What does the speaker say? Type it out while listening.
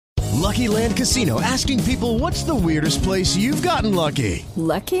Lucky Land Casino, asking people, what's the weirdest place you've gotten lucky?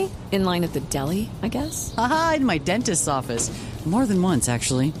 Lucky? In line at the deli, I guess? Aha, in my dentist's office. More than once,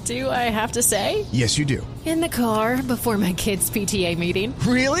 actually. Do I have to say? Yes, you do. In the car before my kids' PTA meeting.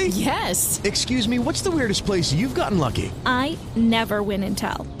 Really? Yes. Excuse me, what's the weirdest place you've gotten lucky? I never win and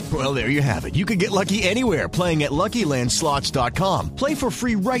tell. Well, there you have it. You can get lucky anywhere, playing at LuckyLandSlots.com. Play for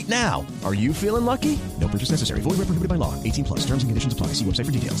free right now. Are you feeling lucky? No purchase necessary. Void where prohibited by law. 18 plus. Terms and conditions apply. See website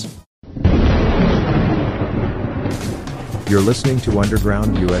for details. You're listening to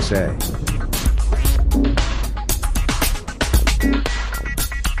Underground USA.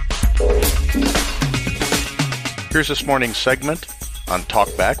 Here's this morning's segment on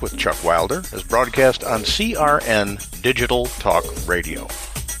Talkback with Chuck Wilder, as broadcast on CRN Digital Talk Radio.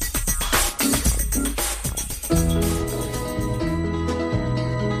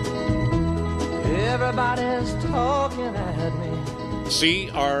 Everybody's talking at me.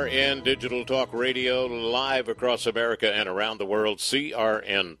 CRN Digital Talk Radio, live across America and around the world,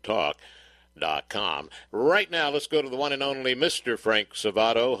 crntalk.com. Right now, let's go to the one and only Mr. Frank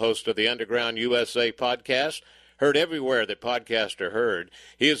Savato, host of the Underground USA podcast, heard everywhere that podcasts are heard.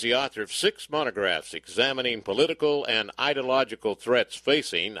 He is the author of 6 monographs examining political and ideological threats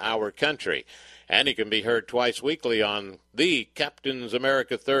facing our country. And he can be heard twice weekly on the Captain's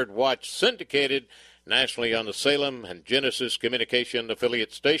America Third Watch, syndicated nationally on the Salem and Genesis Communication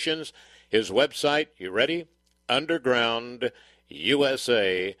affiliate stations. His website, you ready?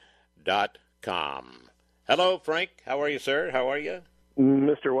 undergroundusa.com. Hello, Frank. How are you, sir? How are you?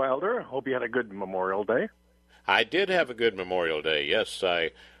 Mr. Wilder, hope you had a good Memorial Day. I did have a good Memorial Day. Yes, I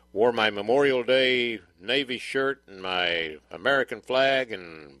wore my Memorial Day Navy shirt and my American flag,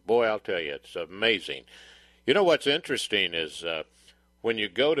 and boy, I'll tell you, it's amazing. You know what's interesting is when you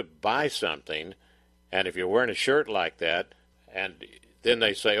go to buy something, and if you're wearing a shirt like that, and then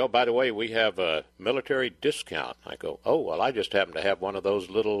they say, oh, by the way, we have a military discount. I go, oh, well, I just happen to have one of those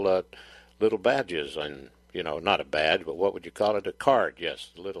little badges, and, you know, not a badge, but what would you call it? A card,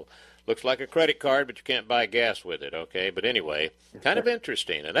 yes, little. Looks like a credit card, but you can't buy gas with it, okay? But anyway, kind of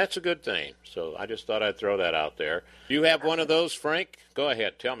interesting, and that's a good thing. So I just thought I'd throw that out there. Do you have one of those, Frank? Go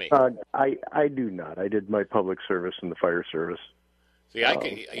ahead, tell me. I do not. I did my public service in the fire service. See, I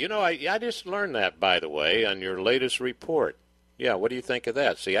just learned that, by the way, on your latest report. Yeah, what do you think of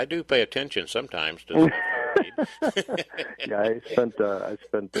that? See, I do pay attention sometimes to stuff I read. Yeah, I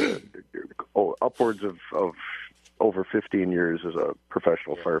spent upwards of over 15 years as a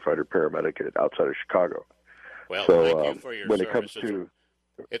professional firefighter paramedic outside of Chicago. Well, so, thank you for your when service. It comes to,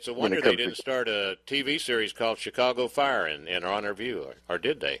 it's a wonder they didn't start a TV series called Chicago Fire in honor of you, or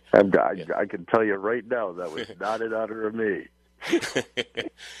did they? I can tell you right now that was not in honor of me.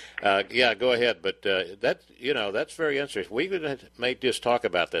 Yeah, go ahead. But that's very interesting. We may just talk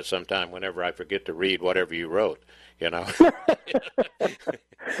about that sometime whenever I forget to read whatever you wrote. You know.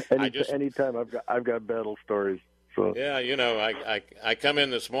 Anytime I've got battle stories. So. Yeah, you know, I come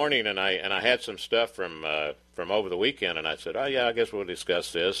in this morning and I had some stuff from over the weekend, and I said, oh yeah, I guess we'll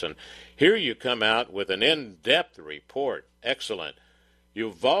discuss this. And here you come out with an in-depth report. Excellent.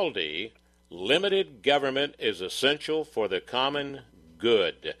 Uvalde, limited government is essential for the common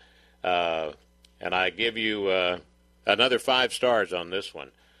good. And I give you another 5 stars on this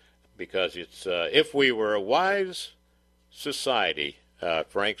one, because it's if we were a wise society.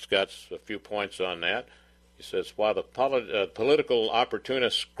 Frank's got a few points on that. He says, while the political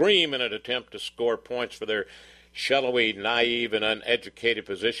opportunists scream in an attempt to score points for their shallowy, naive, and uneducated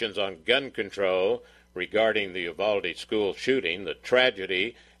positions on gun control regarding the Uvalde school shooting, the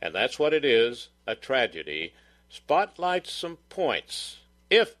tragedy, and that's what it is, a tragedy, spotlights some points.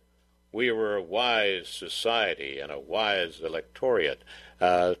 If we were a wise society and a wise electorate.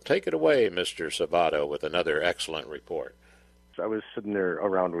 Take it away, Mr. Savato, with another excellent report. I was sitting there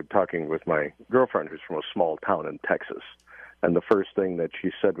around talking with my girlfriend, who's from a small town in Texas, and the first thing that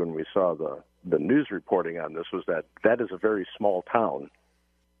she said when we saw the news reporting on this was that is a very small town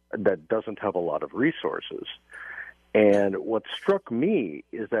that doesn't have a lot of resources. And what struck me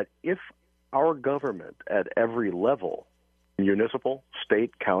is that if our government at every level, municipal,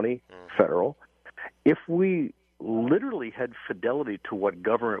 state, county, federal, if we literally had fidelity to what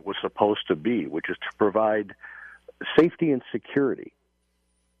government was supposed to be, which is to provide safety and security,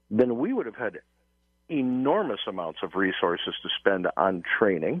 then we would have had enormous amounts of resources to spend on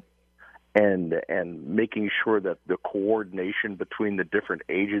training and making sure that the coordination between the different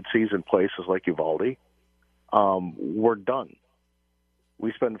agencies in places like Uvalde were done.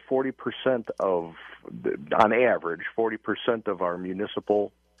 We spend 40% on average, 40% of our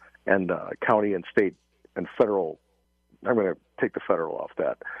municipal and county and state and federal I'm going to take the federal off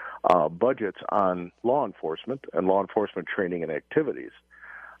that, budgets on law enforcement and law enforcement training and activities.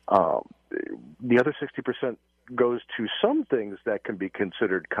 The other 60% goes to some things that can be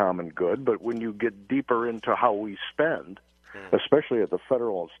considered common good, but when you get deeper into how we spend, especially at the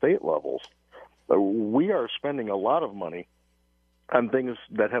federal and state levels, we are spending a lot of money on things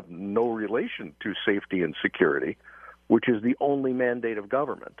that have no relation to safety and security, which is the only mandate of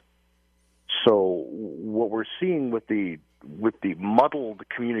government. So what we're seeing with the muddled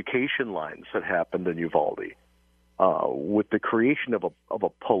communication lines that happened in Uvalde, with the creation of a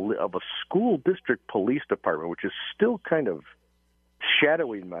school district police department, which is still kind of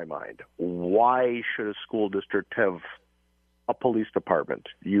shadowy in my mind. Why should a school district have a police department?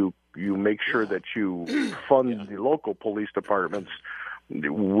 You make sure that you fund the local police departments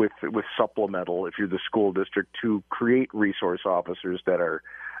with supplemental, if you're the school district, to create resource officers that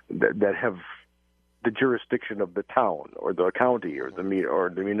have the jurisdiction of the town or the county or the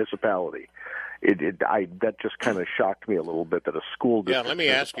municipality. That just kind of shocked me a little bit that a school district. Yeah, let me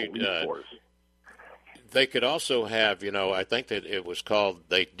ask you. They could also have, I think that it was called.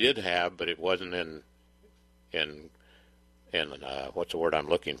 They did have, but it wasn't in what's the word I'm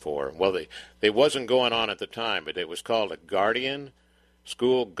looking for? Well, they wasn't going on at the time, but it was called a guardian,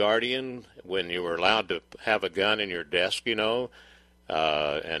 school guardian, when you were allowed to have a gun in your desk, and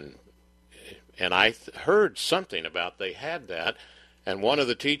I heard something about they had that, and one of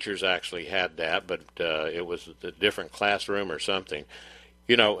the teachers actually had that, but it was a different classroom or something,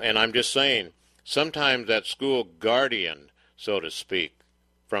 and I'm just saying, sometimes that school guardian, so to speak,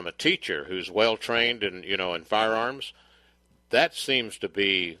 from a teacher who's well-trained in firearms, that seems to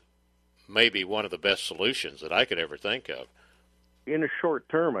be maybe one of the best solutions that I could ever think of. In a short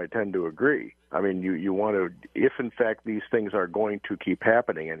term, I tend to agree. I mean, you want to, if in fact these things are going to keep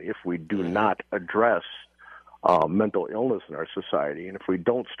happening, and if we do not address mental illness in our society, and if we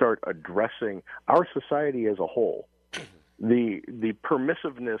don't start addressing our society as a whole, the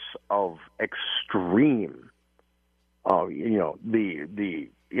permissiveness of extreme, the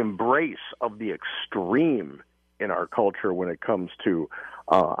embrace of the extreme in our culture when it comes to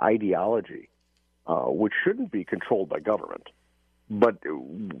ideology, which shouldn't be controlled by government. But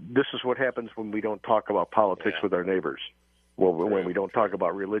this is what happens when we don't talk about politics with our neighbors. Well, when we don't talk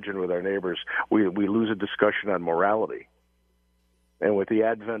about religion with our neighbors, we lose a discussion on morality. And with the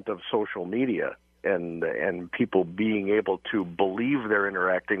advent of social media and people being able to believe they're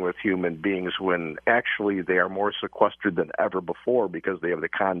interacting with human beings when actually they are more sequestered than ever before because they have the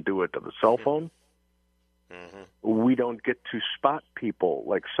conduit of the cell phone, we don't get to spot people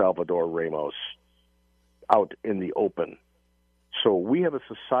like Salvador Ramos out in the open. So we have a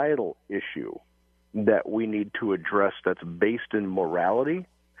societal issue that we need to address that's based in morality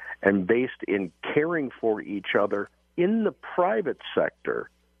and based in caring for each other in the private sector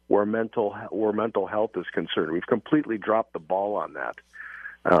where mental health is concerned. We've completely dropped the ball on that.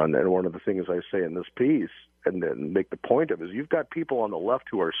 And one of the things I say in this piece, and then make the point of, is you've got people on the left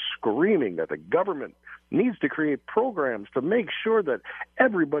who are screaming that the government needs to create programs to make sure that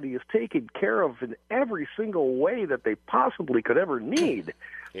everybody is taken care of in every single way that they possibly could ever need.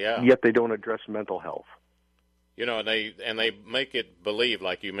 Yeah. Yet they don't address mental health. And they make it believe,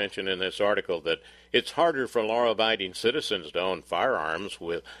 like you mentioned in this article, that it's harder for law-abiding citizens to own firearms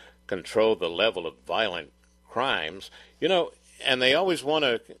with control the level of violent crimes. And they always want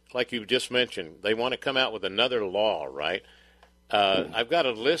to, like you just mentioned, they want to come out with another law, right? I've got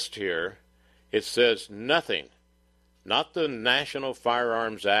a list here. It says nothing, not the National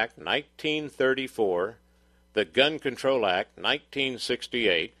Firearms Act, 1934, the Gun Control Act,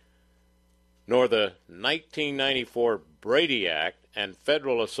 1968, nor the 1994 Brady Act and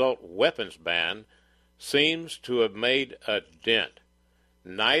Federal Assault Weapons Ban seems to have made a dent.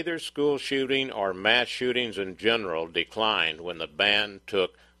 Neither school shooting or mass shootings in general declined when the ban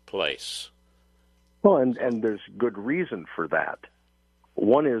took place. Well, and there's good reason for that.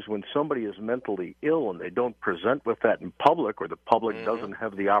 One is when somebody is mentally ill and they don't present with that in public, or the public doesn't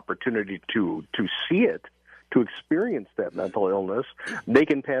have the opportunity to see it, to experience that mental illness, they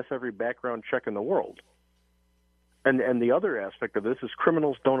can pass every background check in the world. And the other aspect of this is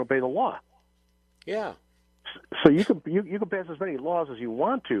criminals don't obey the law. Yeah. So you can pass as many laws as you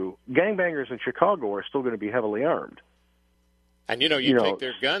want to. Gangbangers in Chicago are still going to be heavily armed. And you take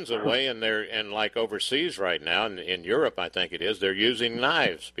their guns away, and like overseas right now, in Europe, I think it is, they're using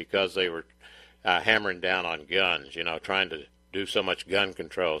knives because they were hammering down on guns. Trying to do so much gun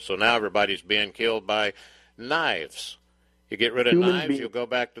control. So now everybody's being killed by knives. You get rid of knives, you'll go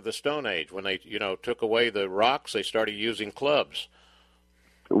back to the Stone Age when they took away the rocks. They started using clubs.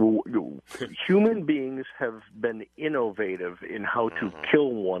 human beings have been innovative in how to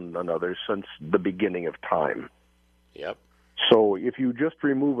kill one another since the beginning of time. Yep. So if you just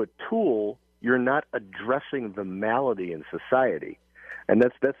remove a tool, you're not addressing the malady in society. And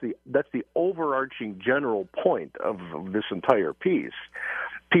that's the overarching general point of this entire piece.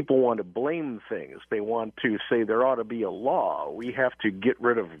 People want to blame things. They want to say there ought to be a law. We have to get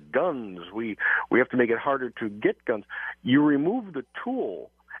rid of guns. We have to make it harder to get guns. You remove the tool,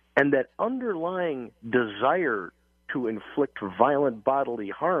 and that underlying desire to inflict violent bodily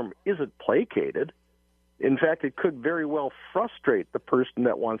harm isn't placated. In fact, it could very well frustrate the person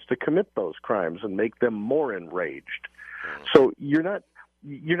that wants to commit those crimes and make them more enraged. So you're not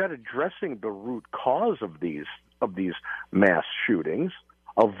addressing the root cause of these mass shootings,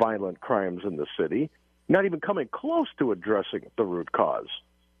 of violent crimes in the city, not even coming close to addressing the root cause.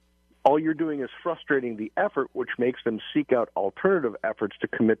 All you're doing is frustrating the effort, which makes them seek out alternative efforts to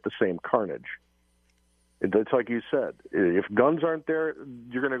commit the same carnage. It's like you said, if guns aren't there,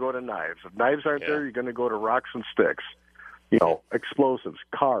 you're going to go to knives. If knives aren't there, you're going to go to rocks and sticks. Explosives,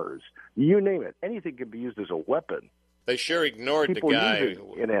 cars, you name it. Anything can be used as a weapon. They sure ignored the guy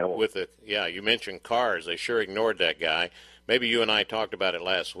with the, you mentioned cars. They sure ignored that guy. Maybe you and I talked about it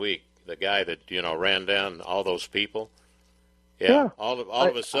last week, the guy that, ran down all those people. Yeah. All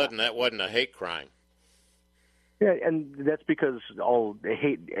of a sudden, that wasn't a hate crime. Yeah, and that's because all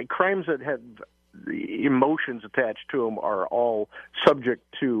crimes that have emotions attached to them are all subject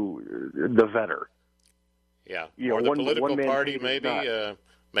to the vetter. Yeah, or the political party,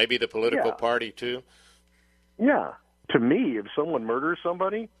 maybe the political party, too. Yeah. To me, if someone murders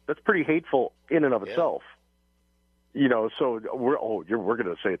somebody, that's pretty hateful in and of itself. So we're going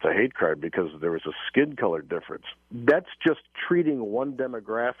to say it's a hate crime because there was a skin color difference. That's just treating one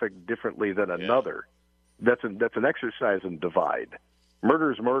demographic differently than another. That's an exercise in divide.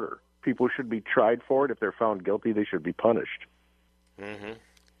 Murder is murder. People should be tried for it. If they're found guilty, they should be punished. Mm-hmm.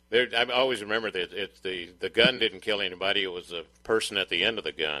 I always remember that the gun didn't kill anybody. It was the person at the end of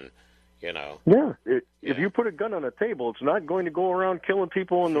the gun. Yeah. If you put a gun on a table, it's not going to go around killing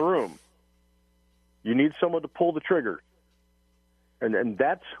people in the room. You need someone to pull the trigger. And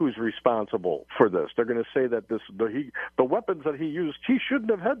that's who's responsible for this. They're going to say that the weapons that he used, he shouldn't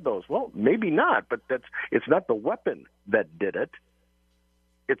have had those. Well, maybe not, but it's not the weapon that did it.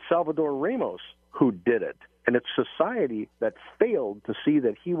 It's Salvador Ramos who did it. And it's society that failed to see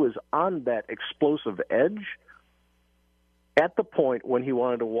that he was on that explosive edge at the point when he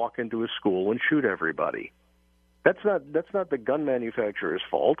wanted to walk into a school and shoot everybody. That's not the gun manufacturer's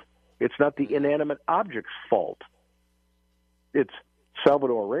fault. It's not the inanimate object's fault. It's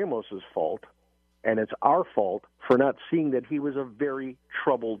Salvador Ramos's fault, and it's our fault for not seeing that he was a very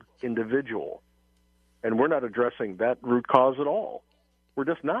troubled individual. And we're not addressing that root cause at all. We're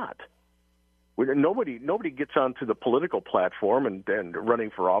just not. Nobody gets onto the political platform and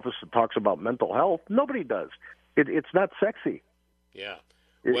running for office and talks about mental health. Nobody does. It's not sexy. Yeah.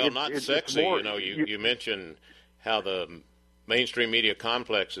 Well, not sexy. You mentioned how the mainstream media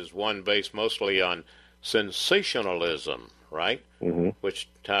complex is one based mostly on sensationalism, right? Mm-hmm. Which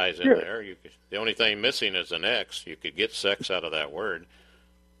ties in there. The only thing missing is an X. You could get sex out of that word.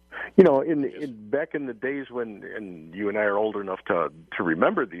 Back in the days when, and you and I are old enough to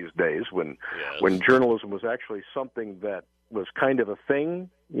remember these days, when journalism was actually something that was kind of a thing.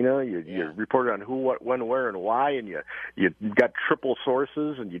 You reported on who, what, when, where, and why, and you got triple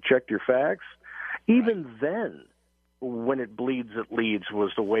sources, and you checked your facts. Even then, when it bleeds, it leads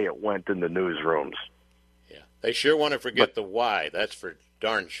was the way it went in the newsrooms. Yeah, they sure want to forget the why. That's for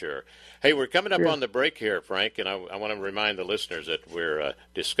darn sure. Hey, we're coming up on the break here, Frank, and I want to remind the listeners that we're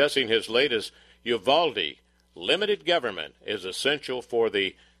discussing his latest Uvalde. Limited government is essential for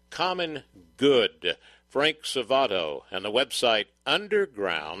the common good. Frank Salvato and the website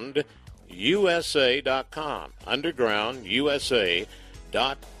undergroundusa.com.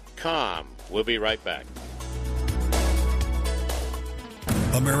 Undergroundusa.com. We'll be right back.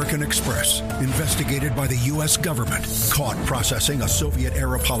 American Express, investigated by the U.S. government, caught processing a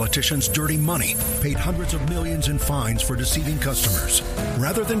Soviet-era politician's dirty money, paid hundreds of millions in fines for deceiving customers.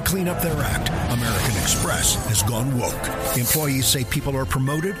 Rather than clean up their act, American Express has gone woke. Employees say people are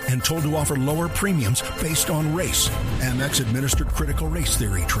promoted and told to offer lower premiums based on race. Amex administered critical race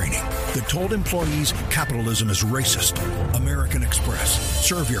theory training that told employees capitalism is racist. American Express.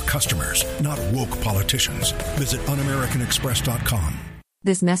 Serve your customers, not woke politicians. Visit unamericanexpress.com.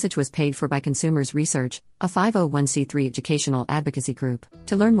 This message was paid for by Consumers Research, a 501c3 educational advocacy group.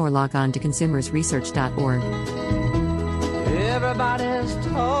 To learn more, log on to consumersresearch.org. Everybody's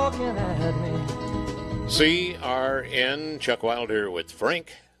talking at me. CRN, Chuck Wilder with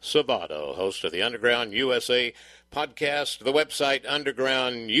Frank Savato, host of the Underground USA podcast, the website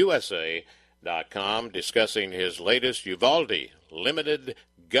undergroundusa.com, discussing his latest Uvalde, Limited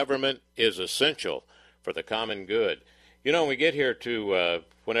Government is Essential for the Common Good. You know, we get here to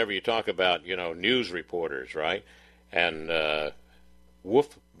whenever you talk about, news reporters, right? And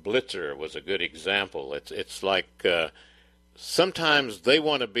Wolf Blitzer was a good example. It's like sometimes they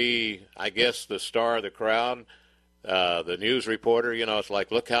want to be, I guess, the star of the crowd, the news reporter. It's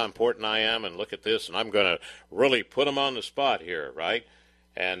like, look how important I am, and look at this, and I'm going to really put them on the spot here, right?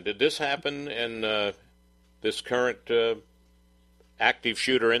 And did this happen in this current active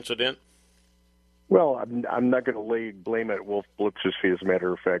shooter incident? Well, I'm not going to blame it at Wolf Blitzer's feet. As a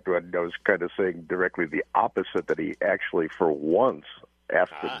matter of fact, I was kind of saying directly the opposite, that he actually, for once,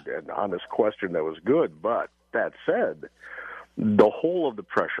 asked an honest question that was good. But that said, the whole of the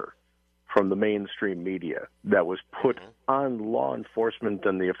pressure from the mainstream media that was put on law enforcement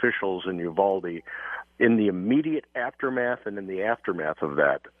and the officials in Uvalde in the immediate aftermath and in the aftermath of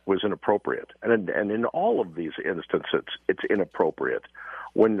that was inappropriate. And in all of these instances, it's inappropriate.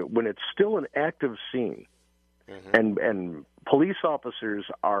 When it's still an active scene and police officers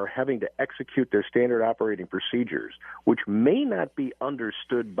are having to execute their standard operating procedures, which may not be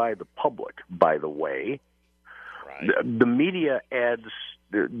understood by the public, by the way, the media adds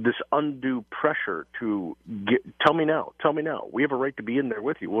this undue pressure to tell me now. We have a right to be in there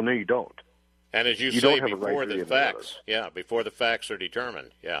with you. Well, no, you don't. And as you say, before the facts, before the facts are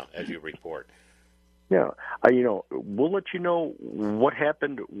determined, as you report. Yeah, we'll let you know what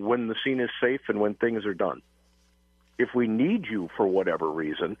happened when the scene is safe and when things are done. If we need you for whatever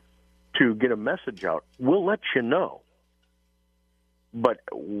reason to get a message out, we'll let you know. But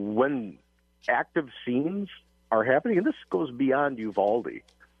when active scenes are happening, and this goes beyond Uvalde,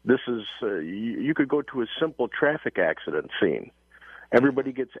 this is you could go to a simple traffic accident scene.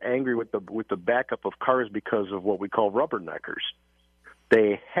 Everybody gets angry with the backup of cars because of what we call rubberneckers.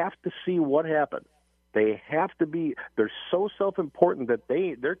 They have to see what happened. They have to be, they're so self-important that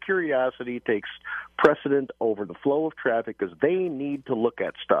their curiosity takes precedent over the flow of traffic because they need to look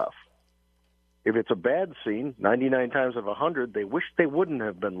at stuff. If it's a bad scene, 99 times out of 100, they wish they wouldn't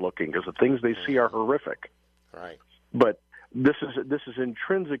have been looking because the things they see are horrific. Right. But this is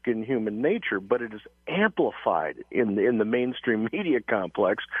intrinsic in human nature, but it is amplified in the mainstream media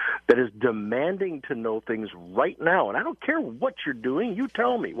complex that is demanding to know things right now. And I don't care what you're doing, you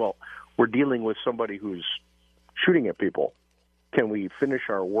tell me. Well, we're dealing with somebody who's shooting at people. Can we finish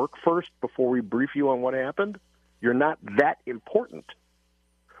our work first before we brief you on what happened? You're not that important.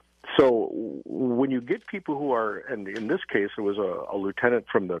 So when you get people who are, and in this case it was a lieutenant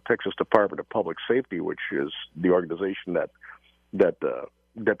from the Texas Department of Public Safety, which is the organization that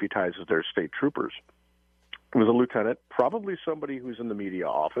deputizes their state troopers. It was a lieutenant, probably somebody who's in the media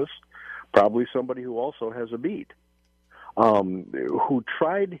office, probably somebody who also has a beat, who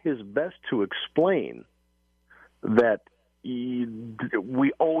tried his best to explain that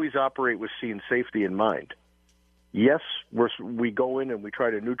we always operate with scene safety in mind. Yes, we go in and we try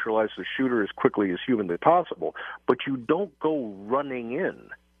to neutralize the shooter as quickly as humanly possible, but you don't go running in.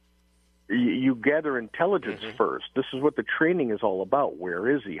 You gather intelligence first. This is what the training is all about.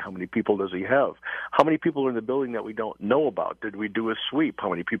 Where is he? How many people does he have? How many people are in the building that we don't know about? Did we do a sweep? How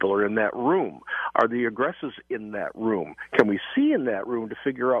many people are in that room? Are the aggressors in that room? Can we see in that room to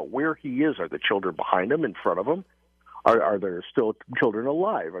figure out where he is? Are the children behind him, in front of him? Are there still children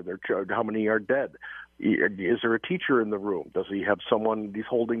alive? How many are dead? Is there a teacher in the room? Does he have someone he's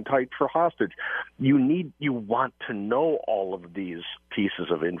holding tight for hostage? You want to know all of these pieces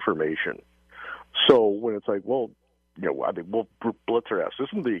of information. So when it's like, Wolf Blitzer asks,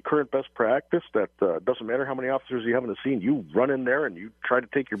 isn't the current best practice that doesn't matter how many officers you have in the scene, you run in there and you try to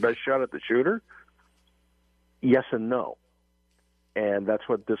take your best shot at the shooter? Yes and no. And that's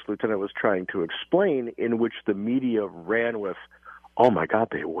what this lieutenant was trying to explain, in which the media ran with, oh my God,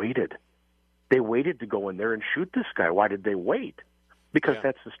 they waited. They waited to go in there and shoot this guy. Why did they wait? Because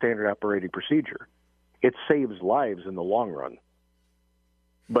that's the standard operating procedure. It saves lives in the long run.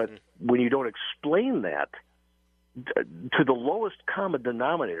 But when you don't explain that to the lowest common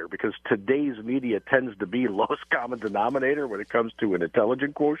denominator, because today's media tends to be lowest common denominator when it comes to an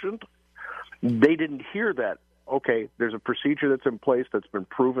intelligence quotient, they didn't hear that. Okay, there's a procedure that's in place that's been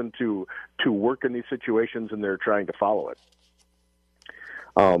proven to work in these situations, and they're trying to follow it.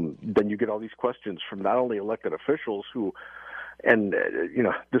 Then you get all these questions from not only elected officials who, and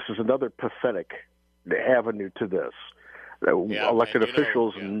this is another pathetic avenue to this. Elected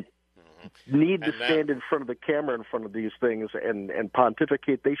officials need to stand in front of the camera in front of these things and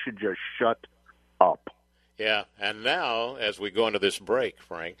pontificate. They should just shut up. Yeah, and now, as we go into this break,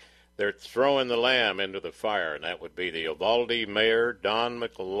 Frank, they're throwing the lamb into the fire, and that would be the Uvalde mayor, Don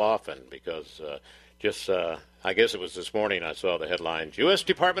McLaughlin, because I guess it was this morning I saw the headlines, U.S.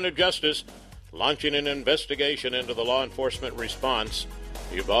 Department of Justice launching an investigation into the law enforcement response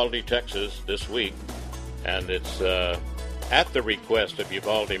to Uvalde, Texas, this week, and it's at the request of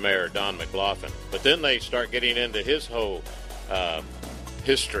Uvalde mayor, Don McLaughlin. But then they start getting into his whole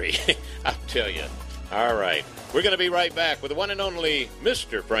history, I'll tell you. All right. We're going to be right back with the one and only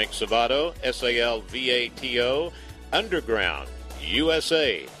Mr. Frank Salvato, Salvato,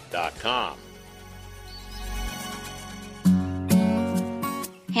 undergroundusa.com.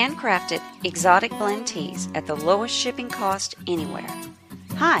 Handcrafted exotic blend teas at the lowest shipping cost anywhere.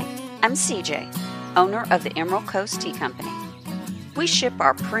 Hi, I'm CJ, owner of the Emerald Coast Tea Company. We ship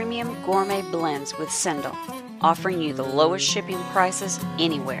our premium gourmet blends with Sendle, offering you the lowest shipping prices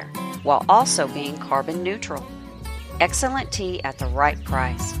anywhere, while also being carbon neutral. Excellent tea at the right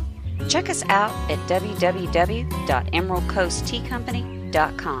price. Check us out at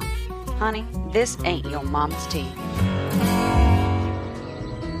www.emeraldcoastteacompany.com. Honey, this ain't your mama's tea.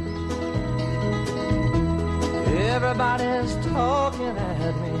 Everybody's talking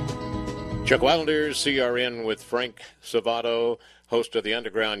at me. Chuck Wilder, CRN with Frank Salvato, host of the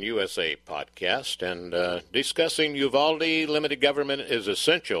Underground USA podcast, and discussing Uvalde limited government is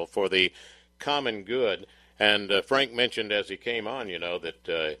essential for the common good. And Frank mentioned as he came on,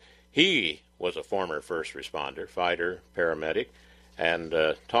 that he was a former first responder, fighter, paramedic, and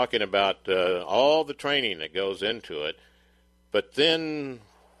talking about all the training that goes into it. But then,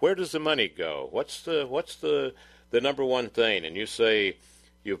 where does the money go? What's the number one thing? And you say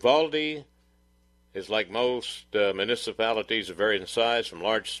Uvalde is like most municipalities of varying size, from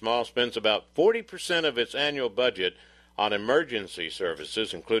large to small, spends about 40% of its annual budget on emergency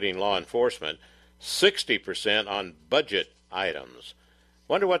services, including law enforcement, 60% on budget items.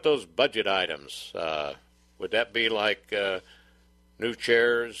 Wonder what those budget items, would that be like new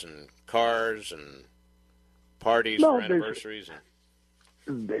chairs and cars and parties for anniversaries?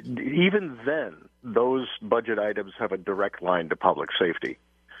 Even then, those budget items have a direct line to public safety.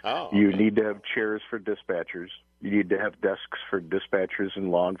 Oh, okay. You need to have chairs for dispatchers. You need to have desks for dispatchers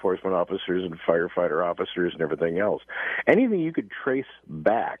and law enforcement officers and firefighter officers and everything else. Anything you could trace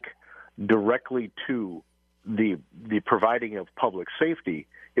back directly to the providing of public safety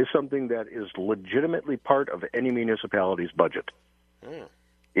is something that is legitimately part of any municipality's budget. Mm.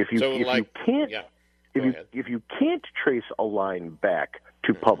 If you can't trace a line back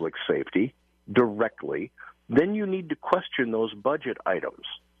to public safety directly, then you need to question those budget items.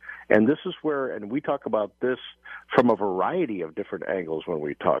 And this is where, and we talk about this from a variety of different angles when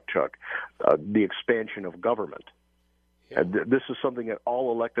we talk, Chuck, the expansion of government. Yeah. This is something that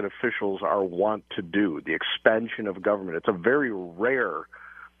all elected officials want to do, the expansion of government. It's a very rare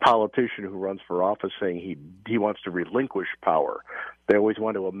politician who runs for office saying he wants to relinquish power. They always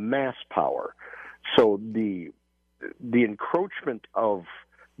want to amass power. So the encroachment of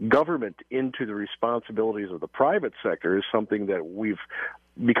government into the responsibilities of the private sector is something that we've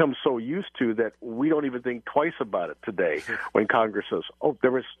become so used to that we don't even think twice about it today when Congress says, oh, there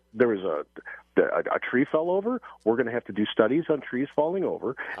was a tree fell over, we're going to have to do studies on trees falling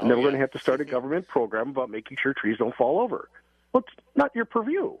over, and then we're going to have to start a government program about making sure trees don't fall over. Well, it's not your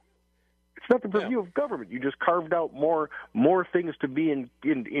purview. It's not the purview of government. You just carved out more things to be in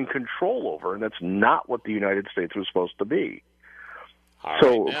control over, and that's not what the United States was supposed to be.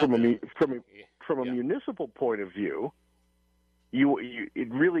 So from a municipal point of view,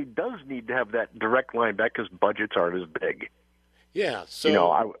 it really does need to have that direct line back because budgets aren't as big. Yeah.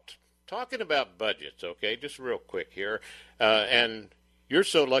 So talking about budgets, okay, just real quick here, and you're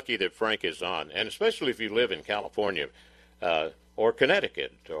so lucky that Frank is on, and especially if you live in California or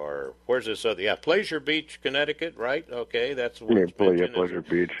Connecticut, or where's this other? Pleasure Beach, Connecticut, right? Okay, that's what it's mentioned. Pleasure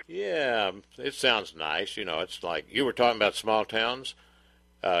Beach. Yeah, it sounds nice. It's like you were talking about small towns.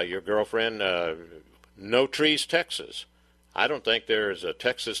 Your girlfriend, No Trees, Texas. I don't think there's a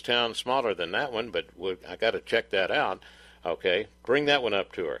Texas town smaller than that one, but I got to check that out. Okay, bring that one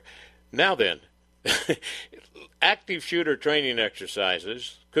up to her. Now then, active shooter training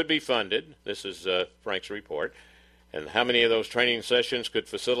exercises could be funded. This is Frank's report. And how many of those training sessions could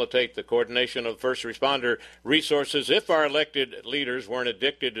facilitate the coordination of first responder resources if our elected leaders weren't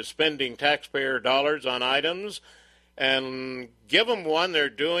addicted to spending taxpayer dollars on items? And give them one they're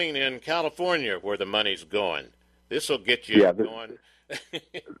doing in California where the money's going. This will get you going.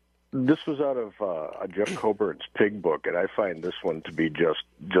 This was out of Jeff Coburn's Pig book, and I find this one to be just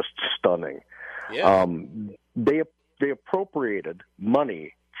stunning. Yeah. They appropriated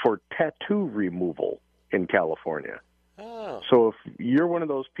money for tattoo removal in California. Oh. So if you're one of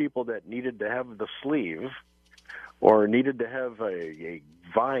those people that needed to have the sleeve or needed to have a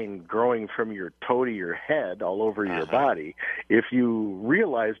vine growing from your toe to your head all over your body, if you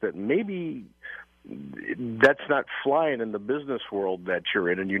realize that maybe that's not flying in the business world that you're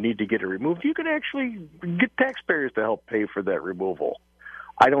in and you need to get it removed, you can actually get taxpayers to help pay for that removal.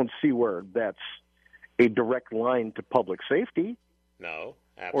 I don't see where that's a direct line to public safety. No,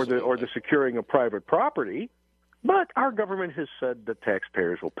 absolutely. Or the securing of private property. But our government has said that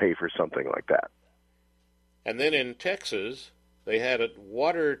taxpayers will pay for something like that. And then in Texas, they had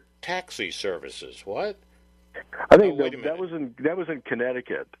water taxi services. What? I think that was in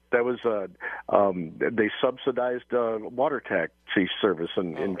Connecticut. That was they subsidized water taxi service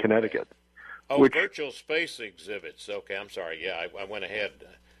in Connecticut. Oh, virtual space exhibits. Okay, I'm sorry. Yeah, I went ahead.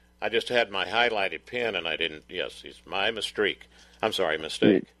 I just had my highlighted pen and I didn't. Yes, it's my mistake. I'm sorry,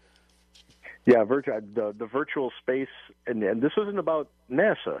 mistake. Yeah, the virtual space, and this isn't about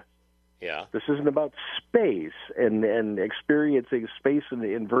NASA. Yeah. This isn't about space and experiencing space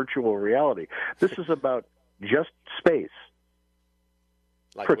in virtual reality. This is about just space.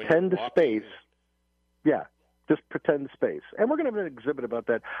 Like pretend space. Yeah, just pretend space. And we're going to have an exhibit about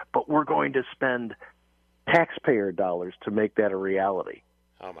that, but we're going to spend taxpayer dollars to make that a reality.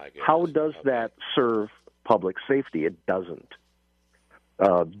 Oh, my goodness. How does that serve public safety? It doesn't.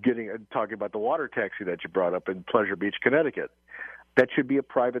 Talking about the water taxi that you brought up in Pleasure Beach, Connecticut, that should be a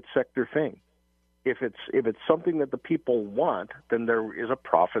private sector thing. If it's something that the people want, then there is a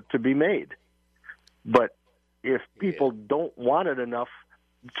profit to be made. But if people don't want it enough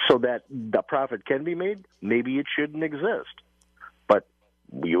so that the profit can be made, maybe it shouldn't exist. But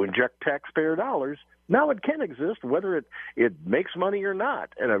you inject taxpayer dollars, now it can exist, whether it makes money or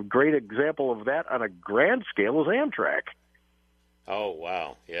not. And a great example of that on a grand scale is Amtrak. Oh,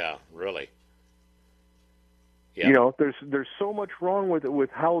 wow. Yeah, really. Yep. You know, there's so much wrong with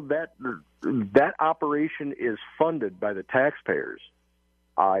how that operation is funded by the taxpayers.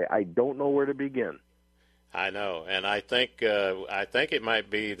 I don't know where to begin. I know, and I think it might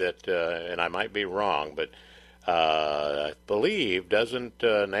be that, and I might be wrong, but I believe doesn't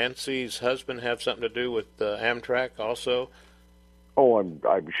Nancy's husband have something to do with Amtrak also? Oh,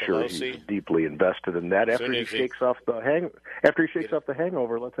 I'm sure he's deeply invested in that. After he shakes off the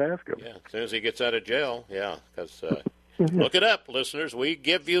hangover, let's ask him. Yeah, as soon as he gets out of jail, yeah, because look it up, listeners. We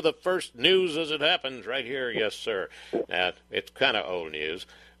give you the first news as it happens right here. Yes, sir. Now, it's kind of old news.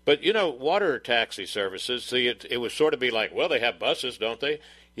 But, you know, water taxi services, see, it would sort of be like, well, they have buses, don't they?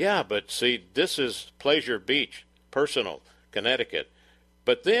 Yeah, but see, this is Pleasure Beach, personal, Connecticut.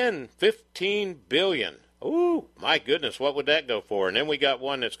 But then $15 billion. Ooh, my goodness, what would that go for? And then we got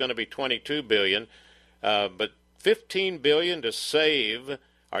one that's going to be $22 billion. But $15 billion to save.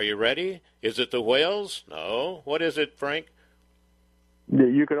 Are you ready? Is it the whales? No. What is it, Frank?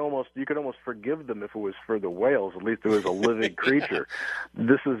 You could almost forgive them if it was for the whales. At least it was a living creature.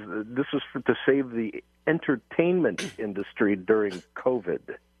 This is to save the entertainment industry during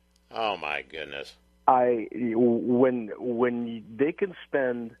COVID. Oh my goodness! When they can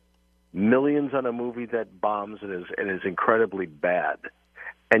spend millions on a movie that bombs and is incredibly bad,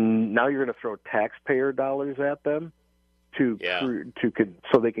 and now you're going to throw taxpayer dollars at them so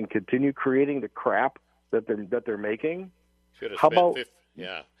they can continue creating the crap that they're making. Should have spent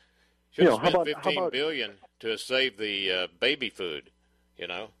 $15 billion to save the baby food, you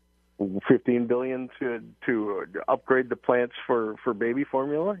know. $15 billion to upgrade the plants for baby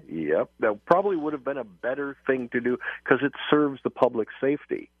formula? Yep. That probably would have been a better thing to do because it serves the public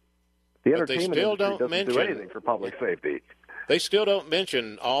safety. The entertainment industry doesn't do anything for public safety. They still don't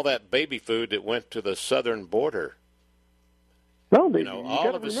mention all that baby food that went to the southern border. No,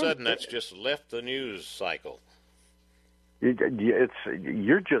 all of a sudden that's just left the news cycle.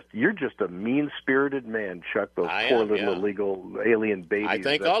 You're just a mean-spirited man, Chuck. Those poor little illegal alien babies. I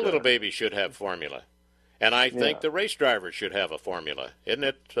think all little babies should have formula, and I think the race drivers should have a formula. Isn't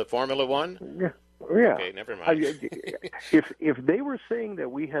it the Formula One? Yeah. Okay, never mind. If they were saying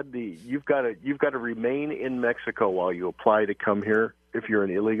that we had you've got to remain in Mexico while you apply to come here if you're an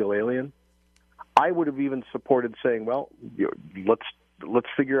illegal alien, I would have even supported saying, well, let's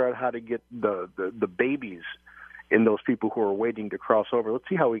figure out how to get the babies in those people who are waiting to cross over. Let's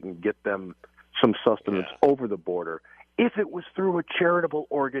see how we can get them some sustenance over the border. If it was through a charitable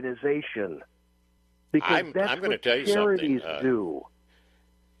organization, because that's what charities do.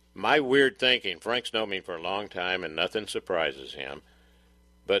 My weird thinking, Frank's known me for a long time, and nothing surprises him.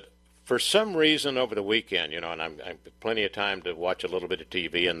 But for some reason over the weekend, and I'm plenty of time to watch a little bit of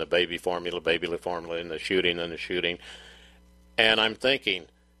TV and the baby formula, and the shooting, and I'm thinking,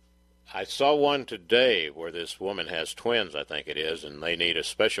 I saw one today where this woman has twins, I think it is, and they need a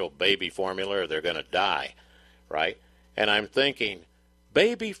special baby formula or they're going to die, right? And I'm thinking,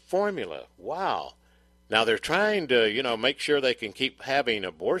 baby formula, wow. Now they're trying to, make sure they can keep having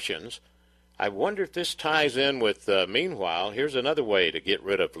abortions. I wonder if this ties in with, meanwhile, here's another way to get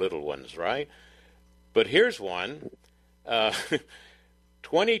rid of little ones, right? But here's one,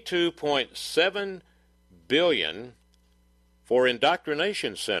 $22.7 billion for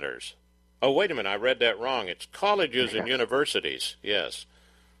indoctrination centers. Oh, wait a minute, I read that wrong. It's colleges and universities, yes.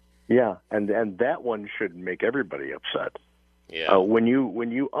 Yeah, and that one should make everybody upset. Yeah. When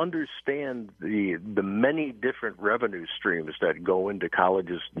you understand the many different revenue streams that go into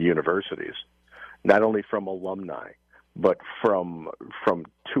colleges and universities, not only from alumni, but from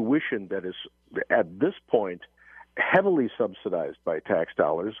tuition that is at this point heavily subsidized by tax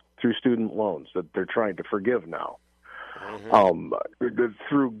dollars through student loans that they're trying to forgive now,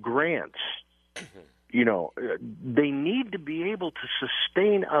 through grants. They need to be able to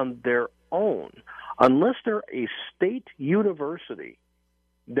sustain on their own. Unless they're a state university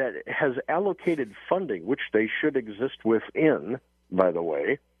that has allocated funding, which they should exist within, by the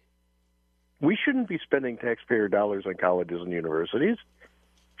way, we shouldn't be spending taxpayer dollars on colleges and universities.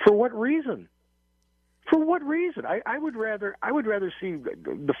 For what reason? For what reason? I would rather see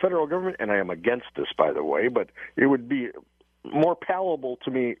the federal government, and I am against this, by the way, but it would be more palatable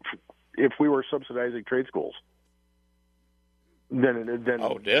to me if we were subsidizing trade schools than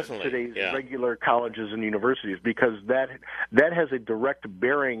today's regular colleges and universities, because that has a direct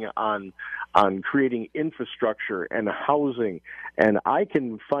bearing on creating infrastructure and housing. And I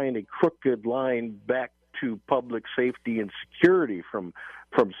can find a crooked line back to public safety and security from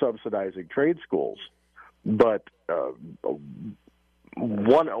subsidizing trade schools. But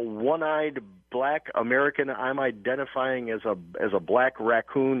one-eyed black American I'm identifying as a black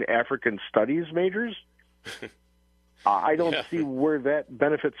raccoon African studies majors, I don't see where that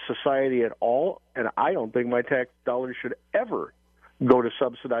benefits society at all, and I don't think my tax dollars should ever go to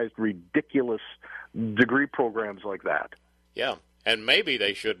subsidized ridiculous degree programs like that. Yeah, and maybe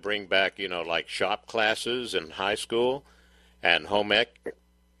they should bring back, like shop classes in high school and home ec.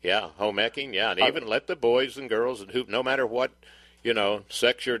 Yeah, home ecking, yeah, and even let the boys and girls who, no matter what,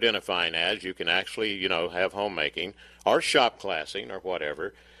 sex you're identifying as, you can actually, have homemaking or shop classing or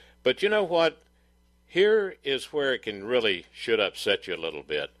whatever. But you know what? Here is where it should upset you a little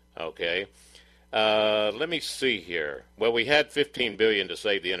bit, okay? Let me see here. Well, we had $15 billion to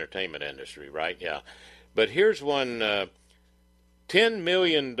save the entertainment industry, right? Yeah. But here's one, $10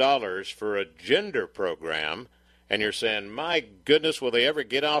 million for a gender program, and you're saying, my goodness, will they ever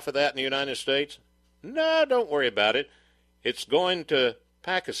get off of that in the United States? No, don't worry about it. It's going to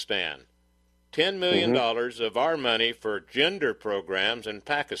Pakistan. $10 million of our money for gender programs in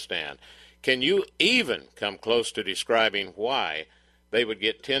Pakistan. Can you even come close to describing why they would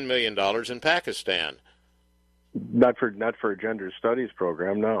get $10 million in Pakistan? Not for a gender studies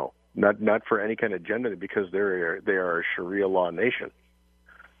program, no. Not for any kind of gender, because they are a Sharia law nation.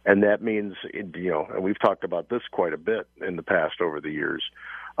 And that means, and we've talked about this quite a bit in the past over the years.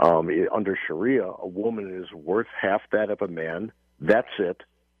 Under Sharia, a woman is worth half that of a man. That's it,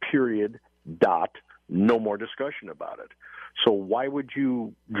 period, dot, no more discussion about it. So why would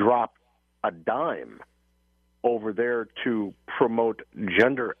you drop a dime over there to promote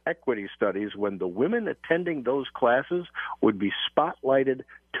gender equity studies when the women attending those classes would be spotlighted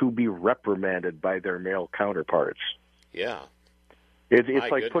to be reprimanded by their male counterparts? Yeah.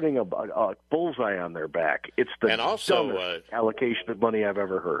 It's like putting a bullseye on their back. It's the dumbest allocation of money I've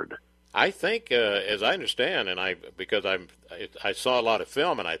ever heard. I think, as I understand, and because I saw a lot of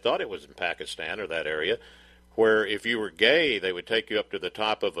film, and I thought it was in Pakistan or that area, where if you were gay, they would take you up to the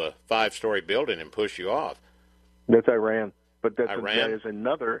top of a 5-story building and push you off. That's Iran, but that's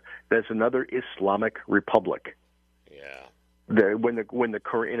another Islamic republic. Yeah.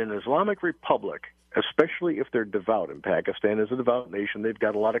 In an Islamic republic, especially if they're devout, and Pakistan is a devout nation, they've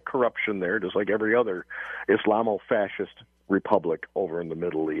got a lot of corruption there, just like every other Islamo-fascist republic over in the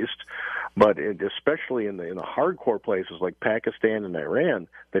Middle East. But especially in the hardcore places like Pakistan and Iran,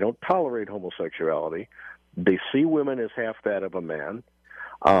 they don't tolerate homosexuality. They see women as half that of a man.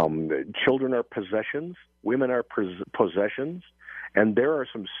 Children are possessions. Women are possessions. And there are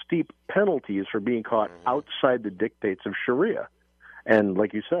some steep penalties for being caught outside the dictates of Sharia. And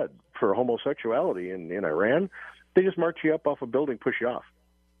like you said, for homosexuality in Iran, they just march you up off a building, push you off.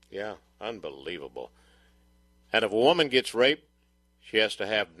 Yeah, unbelievable. And if a woman gets raped, she has to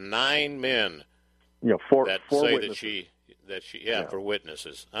have 9 men four say witnesses. that she for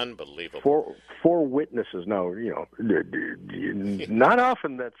witnesses. Unbelievable. For witnesses. Now, not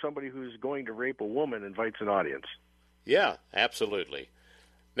often that somebody who's going to rape a woman invites an audience. Yeah, absolutely.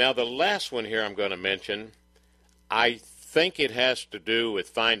 Now, the last one here I'm going to mention, I think it has to do with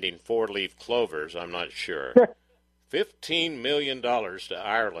finding four-leaf clovers. I'm not sure. $15 million to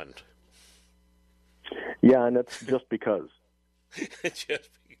Ireland. Yeah, and that's just because.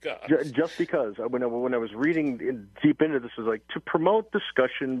 Just because. When I was reading deep into this, it was like to promote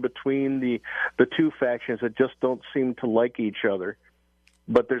discussion between the two factions that just don't seem to like each other,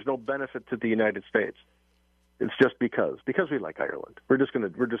 but there's no benefit to the United States. It's just because we like Ireland. We're just gonna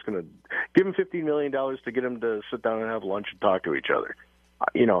give them $15 million to get them to sit down and have lunch and talk to each other.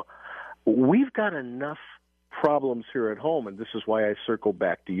 We've got enough problems here at home, and this is why I circle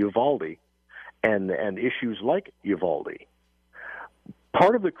back to Uvalde and issues like Uvalde.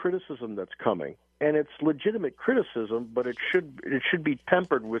 Part of the criticism that's coming, and it's legitimate criticism, but it should be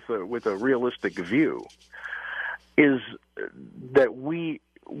tempered with a realistic view, is that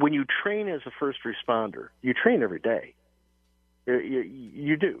when you train as a first responder, you train every day.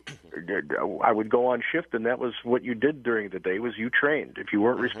 You do. I would go on shift, and that was what you did during the day, was you trained. If you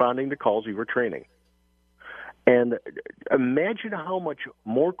weren't responding to calls, you were training. And imagine how much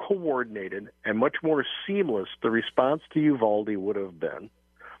more coordinated and much more seamless the response to Uvalde would have been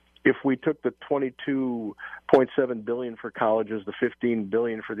if we took the $22.7 billion for colleges, the $15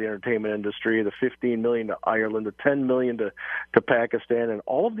 billion for the entertainment industry, the $15 million to Ireland, the $10 million to Pakistan, and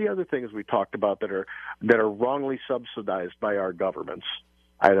all of the other things we talked about that are wrongly subsidized by our governments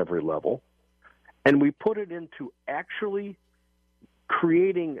at every level, and we put it into actually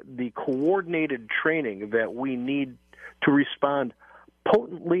creating the coordinated training that we need to respond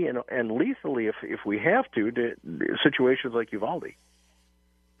potently and lethally if we have to situations like Uvalde.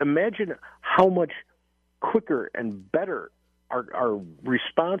 Imagine how much quicker and better our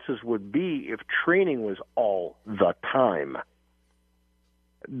responses would be if training was all the time.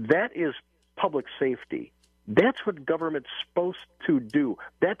 That is public safety. That's what government's supposed to do.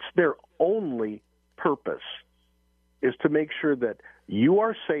 That's their only purpose, is to make sure that you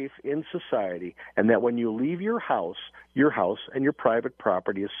are safe in society and that when you leave your house and your private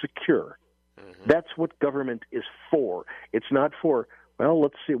property is secure. Mm-hmm. That's what government is for. It's not for, well,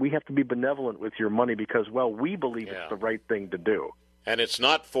 let's see, we have to be benevolent with your money because, well, we believe it's the right thing to do. And it's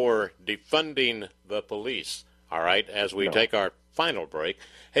not for defunding the police, all right, as we take our final break.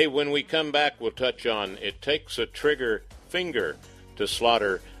 Hey, when we come back, we'll touch on it takes a trigger finger to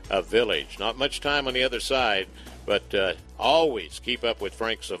slaughter a village. Not much time on the other side, but always keep up with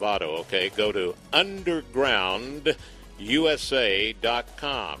Frank Salvato, okay? Go to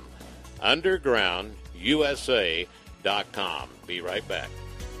undergroundusa.com. Undergroundusa.com. Be right back.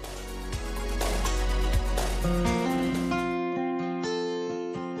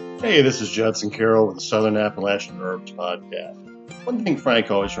 Hey, this is Judson Carroll with the Southern Appalachian Herbs Podcast. One thing Frank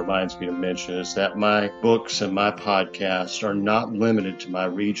always reminds me to mention is that my books and my podcasts are not limited to my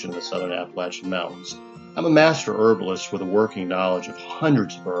region of the Southern Appalachian Mountains. I'm a master herbalist with a working knowledge of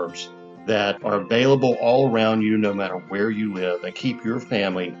hundreds of herbs that are available all around you no matter where you live and keep your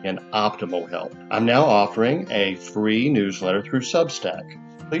family in optimal health. I'm now offering a free newsletter through Substack.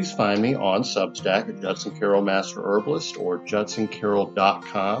 Please find me on Substack at Judson Carroll Master Herbalist or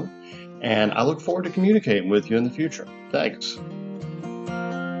JudsonCarroll.com, and I look forward to communicating with you in the future. Thanks.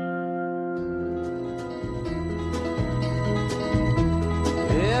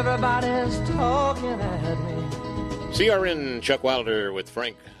 Everybody's talking at me. CRN Chuck Wilder with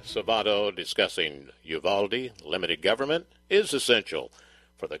Frank Salvato discussing Uvalde. Limited government is essential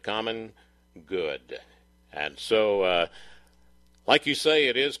for the common good. And so, like you say,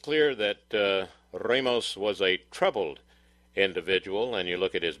 it is clear that Ramos was a troubled individual, and you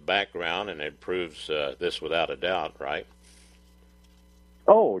look at his background, and it proves this without a doubt, right?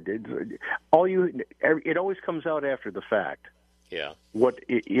 Oh, it always comes out after the fact. Yeah. What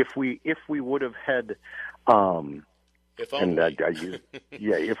if we would have had? If only. And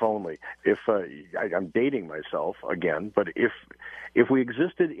if only. I'm dating myself again, but if we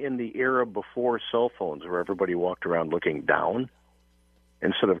existed in the era before cell phones, where everybody walked around looking down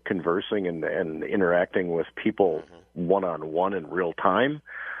instead of conversing and interacting with people one-on-one in real time,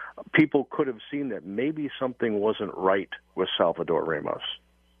 people could have seen that maybe something wasn't right with Salvador Ramos.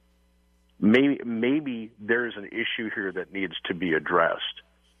 Maybe there's an issue here that needs to be addressed.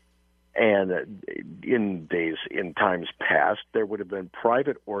 And in times past, there would have been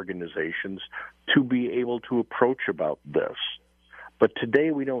private organizations to be able to approach about this. But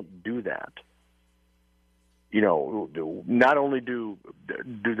today we don't do that. You know, not only do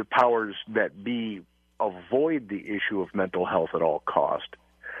the powers that be avoid the issue of mental health at all cost.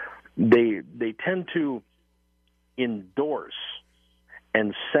 They tend to endorse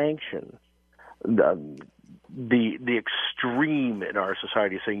and sanction the extreme in our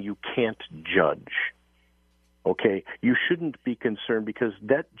society, saying you can't judge. Okay, you shouldn't be concerned because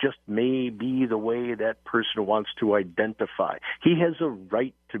that just may be the way that person wants to identify. He has a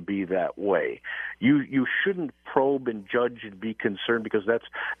right to be that way. You shouldn't probe and judge and be concerned because that's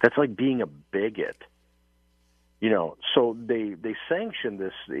like being a bigot. You know, so they sanction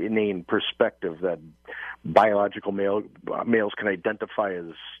this inane perspective that biological males can identify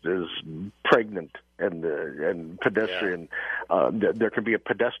as pregnant and pedestrian. Yeah. There can be a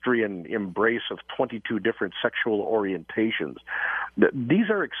pedestrian embrace of 22 different sexual orientations.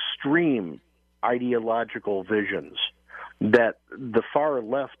 These are extreme ideological visions that the far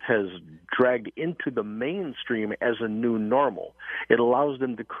left has dragged into the mainstream as a new normal. It allows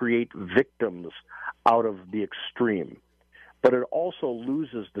them to create victims out of the extreme. But it also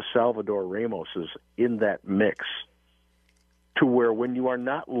loses the Salvador Ramoses in that mix, to where when you are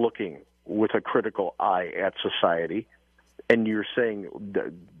not looking with a critical eye at society and you're saying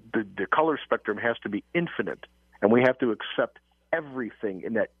the color spectrum has to be infinite and we have to accept everything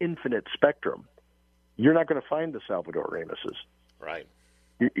in that infinite spectrum, you're not going to find the Salvador Ramoses. Right.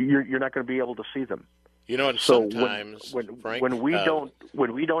 You're not going to be able to see them. You know, and so sometimes Frank, when we don't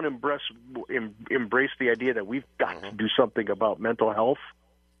embrace the idea that we've got to do something about mental health,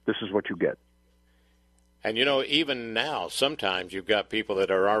 this is what you get. And you know, even now, sometimes you've got people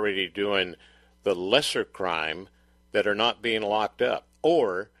that are already doing the lesser crime that are not being locked up,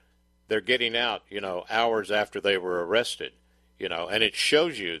 or they're getting out, you know, hours after they were arrested. You know, and it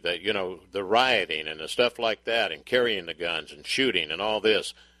shows you that, you know, the rioting and the stuff like that and carrying the guns and shooting and all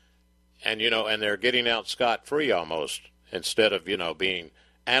this. And, you know, and they're getting out scot-free almost instead of, you know, being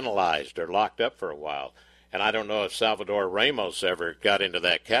analyzed or locked up for a while. And I don't know if Salvador Ramos ever got into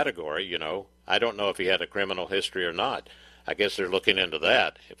that category, you know. I don't know if he had a criminal history or not. I guess they're looking into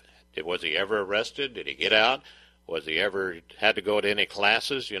that. Was he ever arrested? Did he get out? Was he ever had to go to any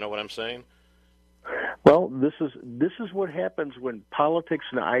classes? You know what I'm saying? Well, this is what happens when politics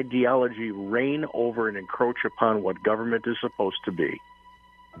and ideology reign over and encroach upon what government is supposed to be.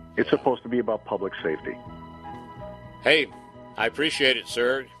 It's supposed to be about public safety. Hey, I appreciate it,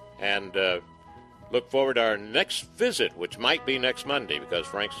 sir, and look forward to our next visit, which might be next Monday, because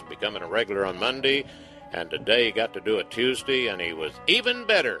Frank's becoming a regular on Monday, and today he got to do it Tuesday, and he was even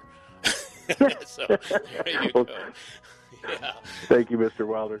better. So there you go. Yeah. Thank you, Mr.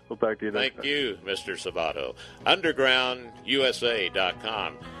 Wilder. We'll talk to you next time. Thank you, Mr. Sabato.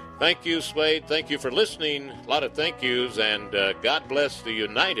 UndergroundUSA.com. Thank you, Slade. Thank you for listening. A lot of thank yous, and God bless the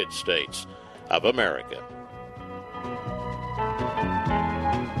United States of America.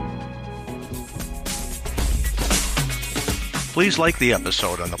 Please like the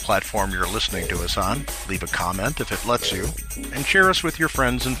episode on the platform you're listening to us on, leave a comment if it lets you, and share us with your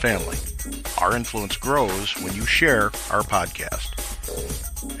friends and family. Our influence grows when you share our podcast.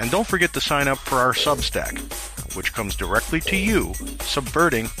 And don't forget to sign up for our Substack, which comes directly to you,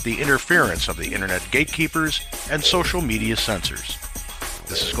 subverting the interference of the internet gatekeepers and social media censors.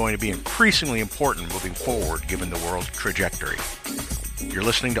 This is going to be increasingly important moving forward given the world's trajectory. You're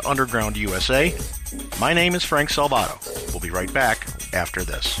listening to Underground USA. My name is Frank Salvato. We'll be right back after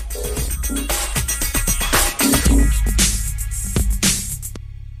this.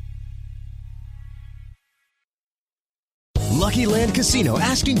 Lucky Land Casino,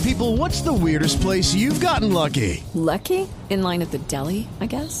 asking people, what's the weirdest place you've gotten lucky? Lucky? In line at the deli, I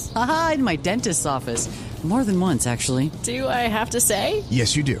guess? Aha, in my dentist's office. More than once, actually. Do I have to say?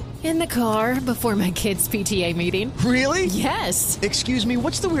 Yes, you do. In the car before my kids' PTA meeting. Really? Yes. Excuse me,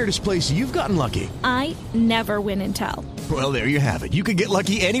 what's the weirdest place you've gotten lucky? I never win and tell. Well, there you have it. You can get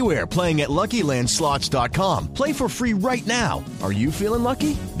lucky anywhere, playing at LuckyLandSlots.com. Play for free right now. Are you feeling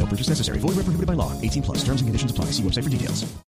lucky? No purchase necessary. Void where prohibited by law. 18+. Terms and conditions apply. See website for details.